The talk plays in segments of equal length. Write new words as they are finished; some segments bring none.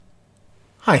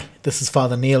Hi, this is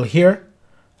Father Neil here,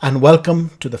 and welcome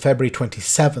to the February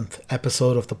 27th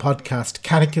episode of the podcast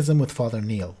Catechism with Father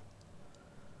Neil.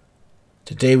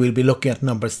 Today we'll be looking at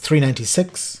numbers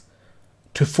 396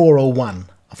 to 401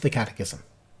 of the Catechism.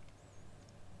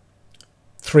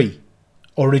 3.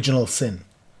 Original sin.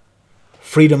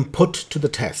 Freedom put to the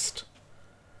test.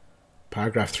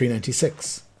 Paragraph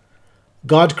 396.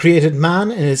 God created man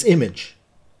in his image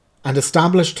and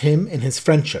established him in his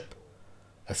friendship.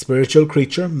 A spiritual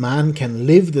creature, man can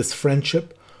live this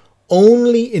friendship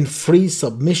only in free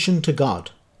submission to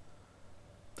God.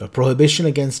 The prohibition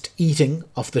against eating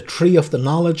of the tree of the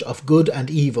knowledge of good and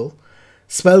evil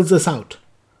spells this out.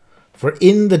 For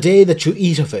in the day that you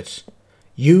eat of it,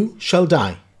 you shall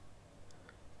die.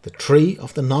 The tree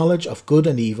of the knowledge of good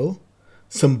and evil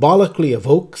symbolically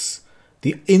evokes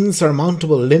the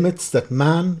insurmountable limits that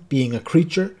man, being a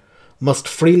creature, must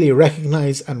freely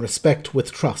recognize and respect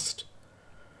with trust.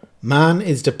 Man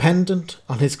is dependent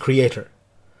on his Creator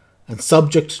and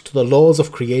subject to the laws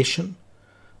of creation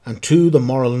and to the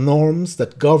moral norms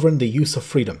that govern the use of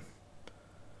freedom.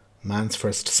 Man's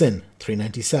first sin,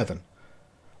 397.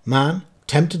 Man,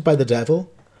 tempted by the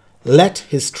devil, let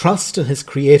his trust in his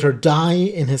Creator die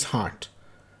in his heart,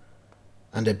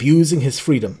 and abusing his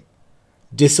freedom,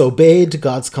 disobeyed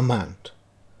God's command.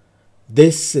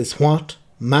 This is what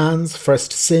man's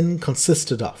first sin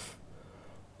consisted of.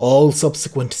 All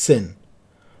subsequent sin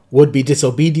would be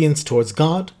disobedience towards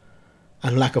God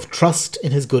and lack of trust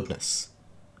in his goodness.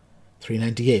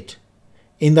 398.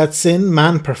 In that sin,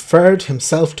 man preferred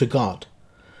himself to God,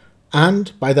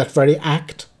 and by that very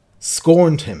act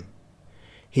scorned him.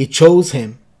 He chose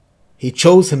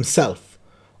himself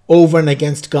over and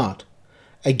against God,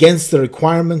 against the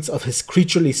requirements of his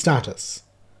creaturely status,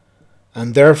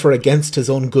 and therefore against his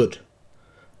own good.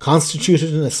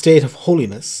 Constituted in a state of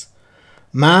holiness,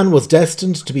 man was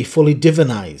destined to be fully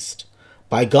divinized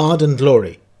by God in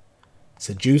glory.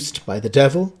 Seduced by the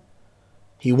devil,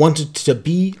 he wanted to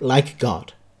be like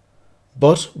God,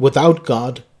 but without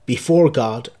God, before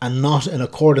God, and not in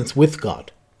accordance with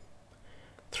God.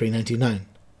 399.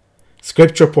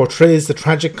 Scripture portrays the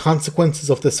tragic consequences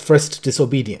of this first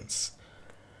disobedience.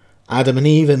 Adam and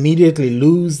Eve immediately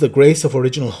lose the grace of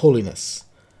original holiness.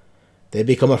 They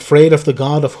become afraid of the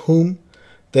God of whom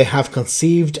they have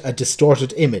conceived a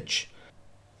distorted image,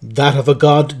 that of a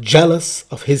God jealous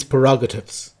of his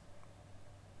prerogatives.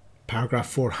 Paragraph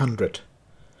 400.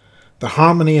 The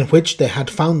harmony in which they had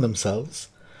found themselves,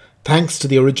 thanks to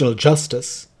the original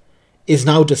justice, is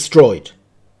now destroyed.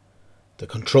 The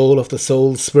control of the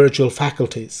soul's spiritual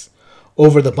faculties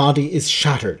over the body is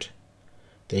shattered.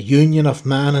 The union of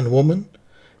man and woman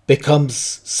becomes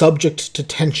subject to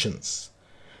tensions.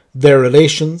 Their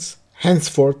relations,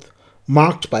 henceforth,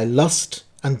 marked by lust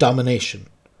and domination.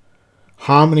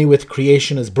 Harmony with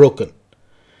creation is broken.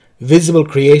 Visible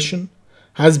creation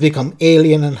has become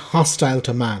alien and hostile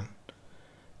to man.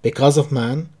 Because of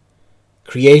man,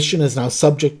 creation is now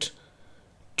subject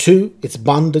to its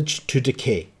bondage to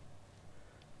decay.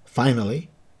 Finally,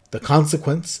 the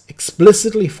consequence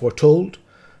explicitly foretold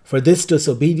for this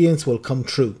disobedience will come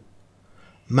true.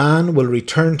 Man will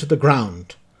return to the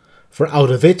ground, for out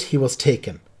of it he was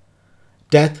taken.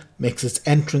 Death makes its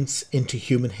entrance into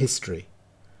human history.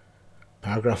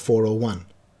 Paragraph 401.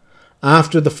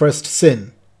 After the first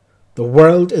sin, the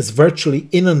world is virtually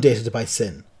inundated by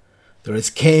sin. There is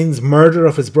Cain's murder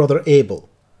of his brother Abel,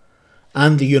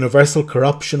 and the universal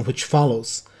corruption which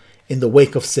follows in the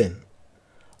wake of sin.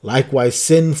 Likewise,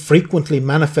 sin frequently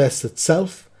manifests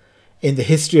itself in the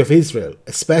history of Israel,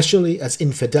 especially as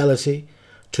infidelity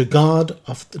to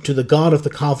the God of the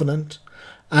covenant,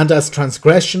 and as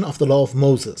transgression of the law of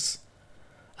Moses.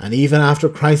 And even after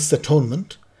Christ's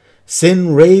atonement,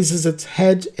 sin raises its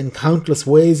head in countless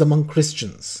ways among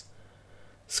Christians.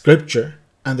 Scripture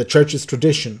and the Church's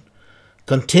tradition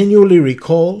continually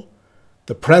recall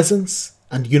the presence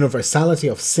and universality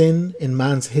of sin in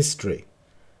man's history.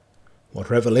 What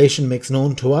Revelation makes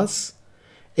known to us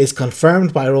is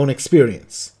confirmed by our own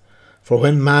experience, for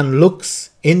when man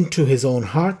looks into his own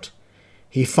heart,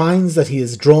 he finds that he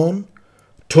is drawn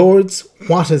towards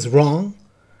what is wrong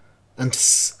and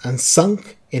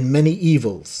sunk in many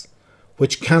evils,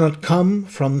 which cannot come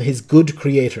from his good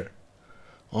Creator.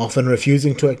 Often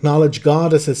refusing to acknowledge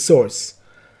God as his source,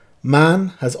 man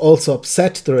has also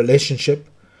upset the relationship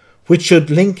which should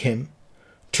link him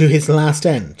to his last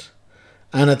end,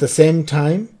 and at the same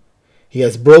time he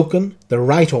has broken the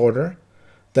right order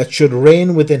that should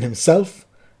reign within himself,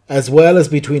 as well as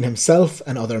between himself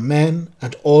and other men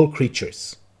and all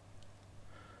creatures.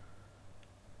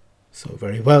 So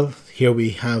very well, here we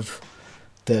have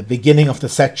the beginning of the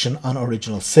section on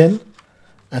original sin,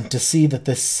 and to see that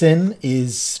this sin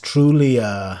is truly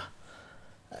a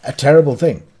terrible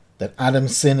thing. That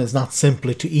Adam's sin is not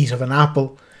simply to eat of an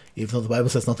apple, even though the Bible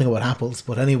says nothing about apples,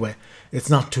 but anyway, it's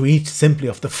not to eat simply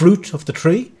of the fruit of the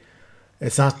tree.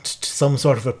 It's not some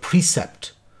sort of a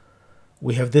precept.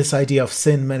 We have this idea of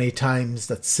sin many times,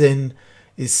 that sin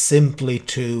is simply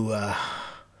to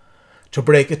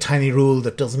break a tiny rule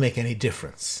that doesn't make any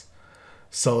difference.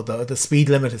 So the speed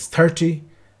limit is 30.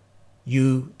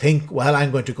 You think, well,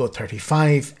 I'm going to go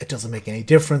 35. It doesn't make any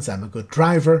difference. I'm a good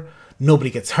driver. Nobody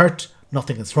gets hurt.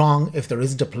 Nothing is wrong. If there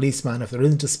isn't a policeman, if there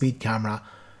isn't a speed camera,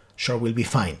 sure, we'll be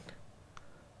fine.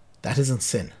 That isn't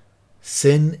sin.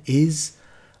 Sin is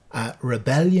a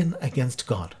rebellion against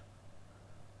God.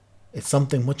 It's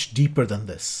something much deeper than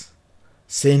this.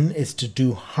 Sin is to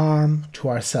do harm to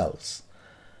ourselves.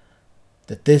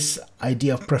 That this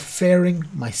idea of preferring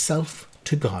myself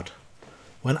to God,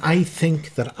 when I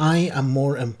think that I am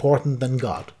more important than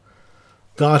God,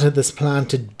 God had this plan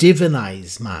to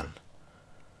divinize man,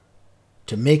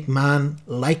 to make man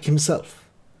like himself.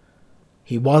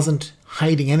 He wasn't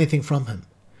hiding anything from him.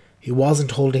 He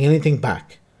wasn't holding anything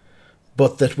back,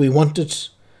 but that we wanted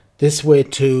this way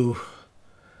to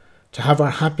have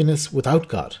our happiness without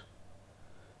God.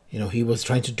 He was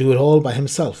trying to do it all by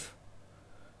himself,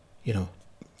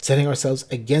 setting ourselves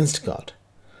against God.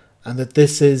 And that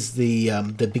this is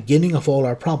the beginning of all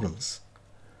our problems.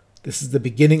 This is the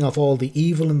beginning of all the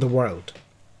evil in the world.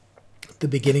 The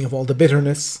beginning of all the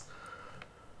bitterness,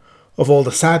 of all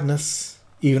the sadness,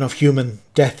 even of human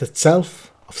death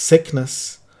itself, of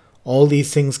sickness. All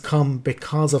these things come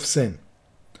because of sin.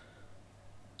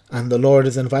 And the Lord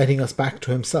is inviting us back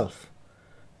to himself.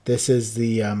 This is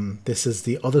the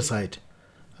other side.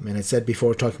 I said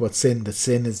before, talking about sin, that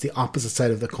sin is the opposite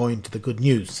side of the coin to the good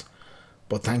news.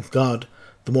 But thank God,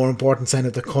 the more important side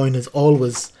of the coin is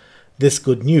always this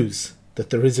good news, that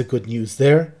there is a good news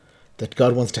there, that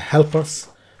God wants to help us,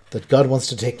 that God wants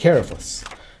to take care of us,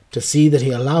 to see that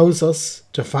he allows us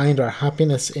to find our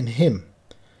happiness in him.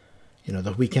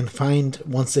 That we can find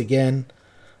once again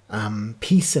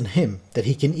peace in him, that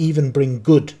he can even bring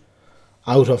good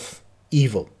out of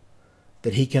evil,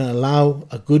 that he can allow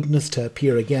a goodness to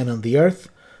appear again on the earth.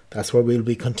 That's where we'll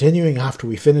be continuing after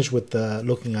we finish with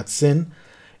looking at sin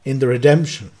in the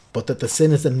redemption, but that the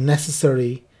sin is a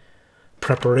necessary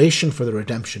preparation for the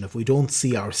redemption. If we don't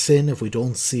see our sin, if we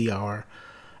don't see our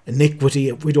iniquity,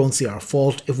 if we don't see our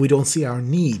fault, if we don't see our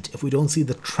need, if we don't see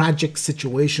the tragic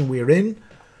situation we're in,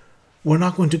 we're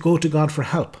not going to go to God for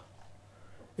help.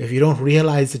 If you don't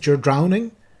realize that you're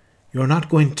drowning, you're not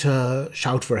going to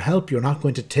shout for help. You're not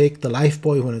going to take the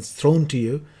lifebuoy when it's thrown to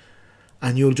you,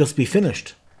 and you'll just be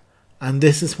finished. And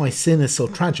this is why sin is so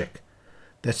tragic,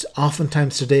 that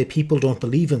oftentimes today people don't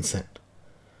believe in sin.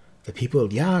 The people,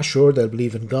 sure, they'll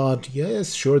believe in God.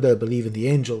 Yes, sure, they'll believe in the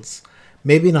angels.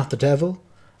 Maybe not the devil,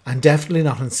 and definitely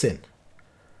not in sin.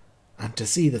 And to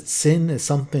see that sin is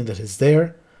something that is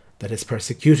there, that is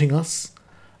persecuting us,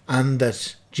 and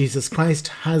that Jesus Christ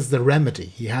has the remedy.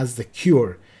 He has the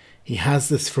cure. He has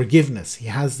this forgiveness. He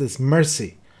has this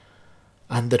mercy.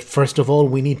 And that first of all,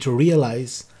 we need to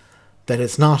realize that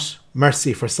it's not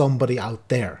mercy for somebody out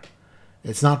there.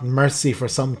 It's not mercy for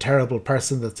some terrible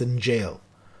person that's in jail.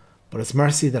 But it's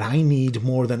mercy that I need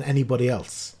more than anybody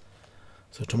else.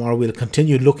 So tomorrow we'll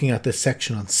continue looking at this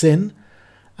section on sin.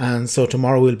 And so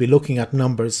tomorrow we'll be looking at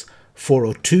numbers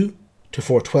 402 to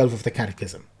 412 of the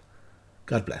Catechism.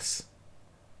 God bless.